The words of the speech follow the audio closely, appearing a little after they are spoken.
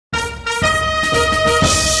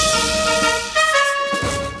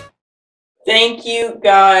Thank you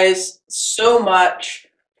guys so much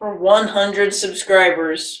for 100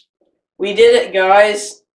 subscribers. We did it,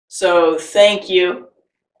 guys, so thank you.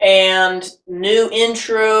 And new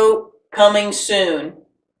intro coming soon.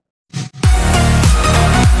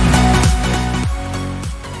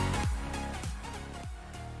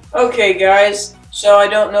 Okay, guys, so I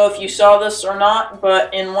don't know if you saw this or not,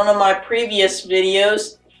 but in one of my previous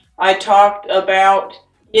videos, I talked about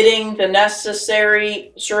getting the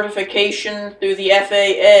necessary certification through the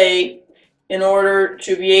FAA in order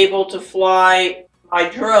to be able to fly my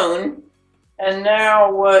drone. And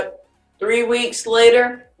now, 3 weeks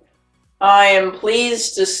later, I am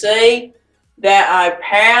pleased to say that I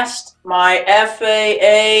passed my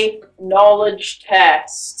FAA knowledge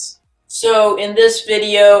tests. So in this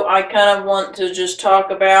video, I kind of want to just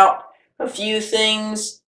talk about a few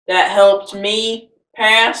things that helped me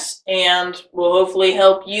pass and will hopefully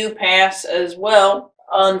help you pass as well.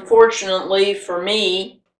 Unfortunately for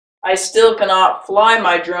me, I still cannot fly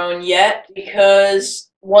my drone yet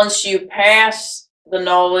because once you pass the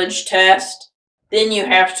knowledge test, then you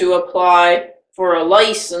have to apply for a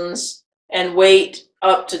license and wait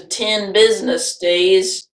up to 10 business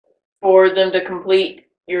days for them to complete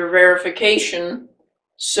your verification.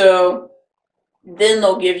 So then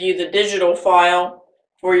they'll give you the digital file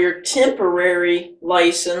for your temporary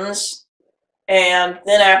license, and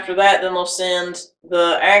then after that, then they'll send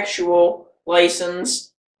the actual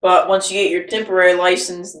license. But once you get your temporary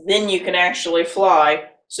license, then you can actually fly.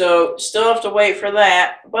 So still have to wait for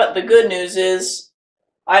that, but the good news is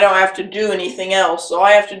I don't have to do anything else. All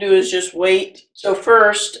I have to do is just wait. So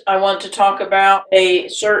first, I want to talk about a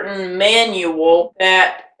certain manual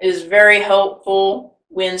that is very helpful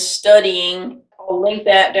when studying. I'll link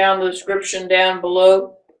that down in the description down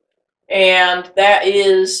below. And that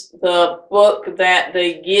is the book that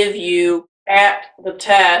they give you at the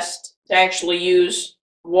test to actually use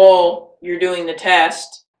while you're doing the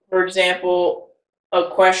test. For example, a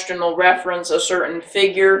question will reference a certain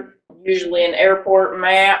figure, usually an airport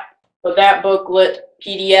map, but that booklet,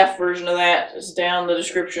 PDF version of that, is down in the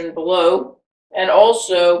description below. And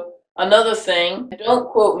also, another thing, don't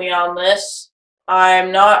quote me on this,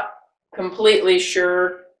 I'm not completely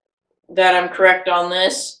sure that I'm correct on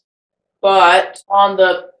this, but on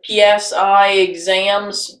the PSI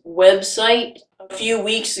exams website, a few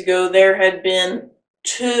weeks ago there had been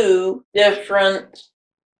 2 different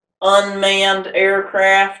unmanned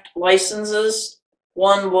aircraft licenses.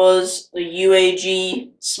 One was the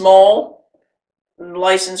UAG small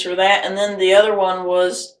license for that, and then the other one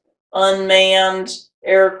was unmanned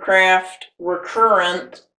aircraft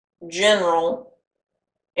recurrent general.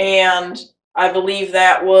 And I believe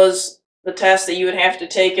that was the test that you would have to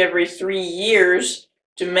take every 3 years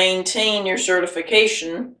to maintain your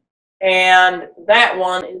certification. And that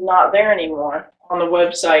one is not there anymore on the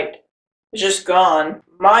website. It's just gone.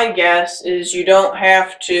 My guess is you don't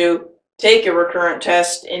have to take a recurrent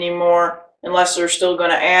test anymore unless they're still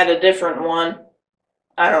going to add a different one.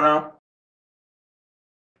 I don't know.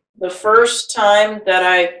 The first time that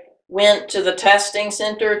I went to the testing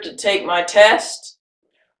center to take my test,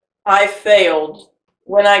 I failed.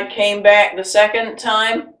 When I came back the second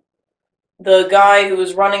time, the guy who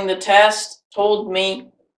was running the test told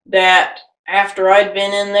me that after I'd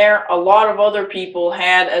been in there, a lot of other people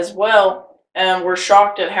had as well and were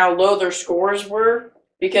shocked at how low their scores were,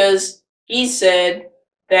 because he said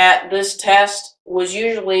that this test was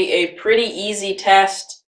usually a pretty easy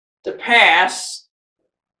test to pass,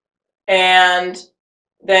 and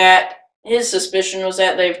that his suspicion was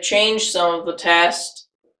that they've changed some of the tests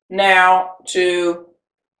now to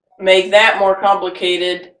make that more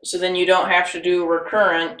complicated so then you don't have to do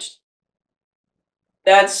recurrent.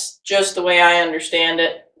 That's just the way I understand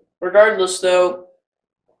it. Regardless though,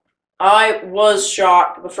 I was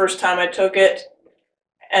shocked the first time I took it.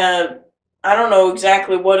 I don't know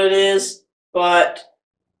exactly what it is, but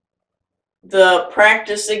the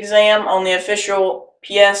practice exam on the official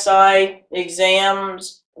PSI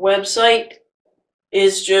exams website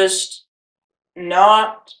is just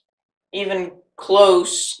not even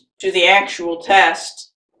close to the actual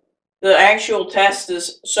test. The actual test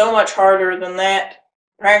is so much harder than that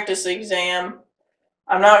practice exam.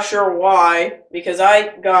 I'm not sure why, because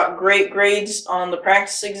I got great grades on the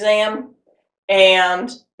practice exam,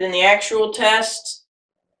 and then the actual test,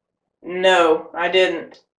 no, I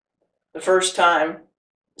didn't the first time.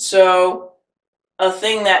 So a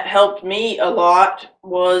thing that helped me a lot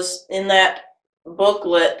was in that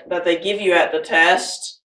booklet that they give you at the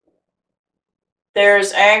test,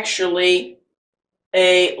 there's actually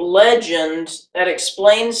a legend that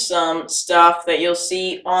explains some stuff that you'll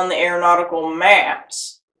see on the aeronautical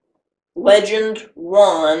maps. Legend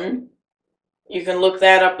 1, you can look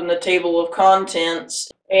that up in the table of contents,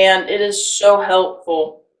 and it is so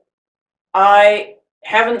helpful. I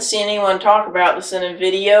haven't seen anyone talk about this in a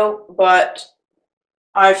video, but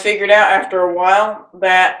I figured out after a while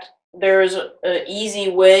that there is an easy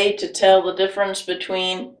way to tell the difference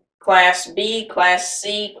between Class B, Class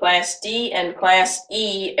C, Class D, and Class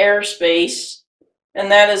E airspace, and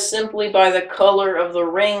that is simply by the color of the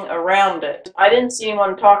ring around it. I didn't see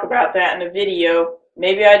anyone talk about that in a video.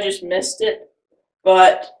 Maybe I just missed it,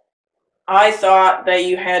 but I thought that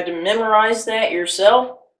you had to memorize that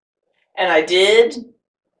yourself, and I did.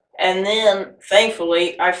 And then,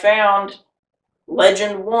 thankfully, I found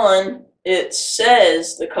Legend 1. It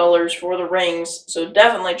says the colors for the rings, so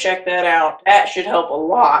definitely check that out. That should help a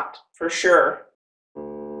lot, for sure.